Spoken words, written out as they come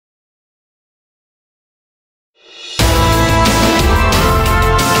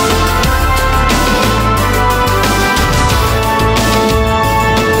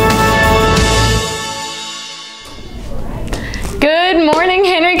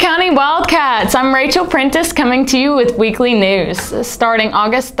Wildcats, I'm Rachel Prentice coming to you with weekly news. Starting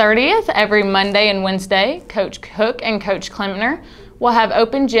August 30th, every Monday and Wednesday, Coach Cook and Coach Klemner will have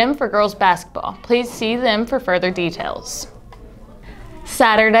open gym for girls basketball. Please see them for further details.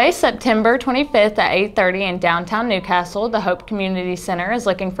 Saturday, September 25th at 8:30 in downtown Newcastle, the Hope Community Center is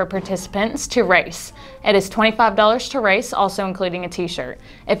looking for participants to race. It is $25 to race, also including a t-shirt.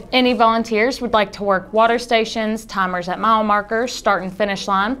 If any volunteers would like to work water stations, timers at mile markers, start and finish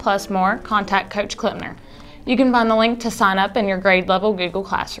line, plus more, contact Coach Klemner. You can find the link to sign up in your grade level Google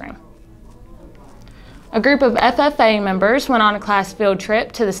Classroom. A group of FFA members went on a class field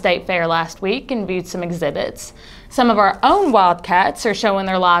trip to the State Fair last week and viewed some exhibits. Some of our own Wildcats are showing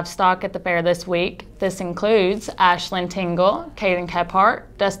their livestock at the fair this week. This includes Ashlyn Tingle, Caden Kephart,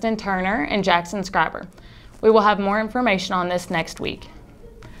 Dustin Turner, and Jackson Scriber. We will have more information on this next week.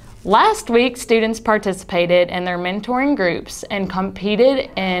 Last week, students participated in their mentoring groups and competed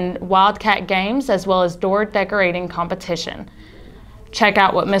in Wildcat games as well as door decorating competition. Check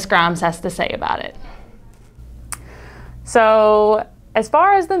out what Ms. Grimes has to say about it. So as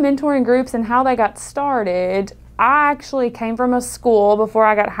far as the mentoring groups and how they got started, I actually came from a school before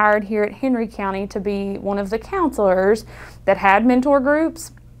I got hired here at Henry County to be one of the counselors that had mentor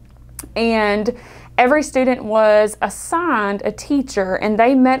groups. And every student was assigned a teacher, and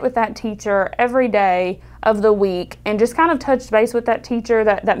they met with that teacher every day of the week and just kind of touched base with that teacher,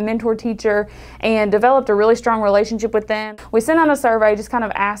 that mentor teacher, and developed a really strong relationship with them. We sent out a survey just kind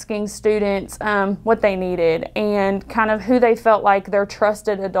of asking students what they needed and kind of who they felt like their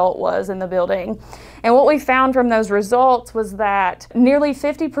trusted adult was in the building. And what we found from those results was that nearly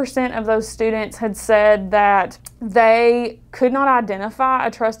 50% of those students had said that they could not identify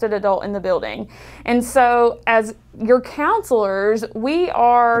a trusted adult in the building. And so as your counselors, we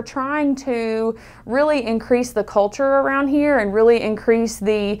are trying to really increase the culture around here and really increase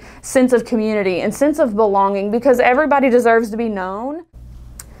the sense of community and sense of belonging, because everybody deserves to be known.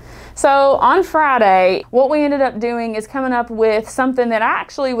 So on Friday, what we ended up doing is coming up with something that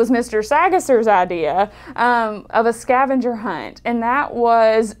actually was Mr. Sagasser's idea of a scavenger hunt. And that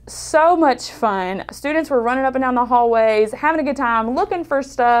was so much fun. Students were running up and down the hallways, having a good time, looking for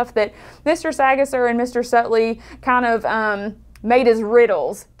stuff that Mr. Sagasser and Mr. Sutley kind of made as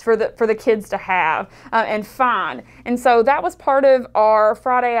riddles for the kids to have and find. And so that was part of our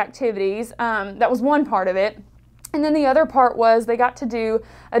Friday activities. That was one part of it. And then the other part was they got to do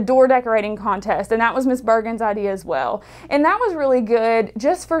a door decorating contest, and that was Miss Bergen's idea as well. And that was really good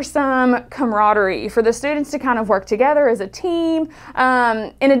just for some camaraderie, for the students to kind of work together as a team,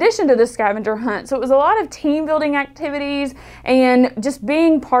 in addition to the scavenger hunt. So it was a lot of team building activities and just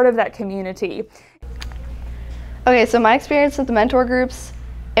being part of that community. Okay, so my experience with the mentor groups,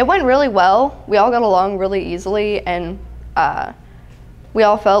 it went really well. We all got along really easily, and we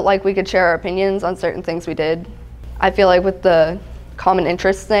all felt like we could share our opinions on certain things we did. I feel like with the common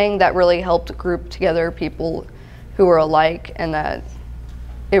interest thing, that really helped group together people who were alike, and that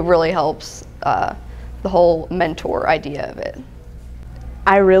it really helps the whole mentor idea of it.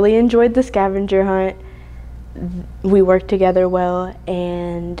 I really enjoyed the scavenger hunt. We worked together well,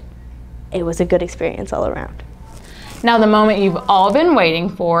 and it was a good experience all around. Now the moment you've all been waiting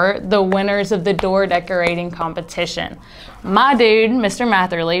for, the winners of the door decorating competition. My dude, Mr.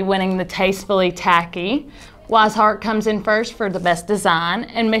 Matherly, winning the Tastefully Tacky. Wiseheart comes in first for the best design,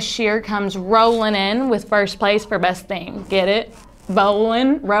 and Miss Shear comes rolling in with first place for best theme. Get it?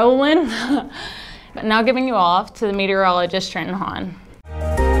 Bowling, rolling. But now giving you off to the meteorologist, Trent Hahn.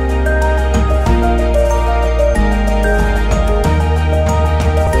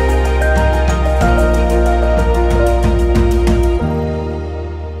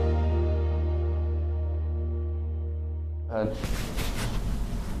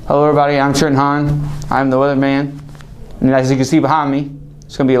 Hello everybody, I'm Trent Hahn. I'm the weatherman. And as you can see behind me,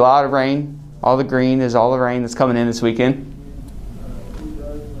 it's going to be a lot of rain. All the green is all the rain that's coming in this weekend.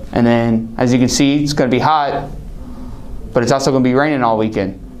 And then, as you can see, it's going to be hot, but it's also going to be raining all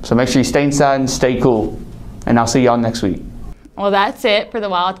weekend. So make sure you stay inside and stay cool. And I'll see y'all next week. Well, that's it for the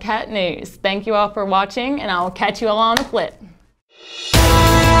Wildcat News. Thank you all for watching, and I will catch you all on the flip.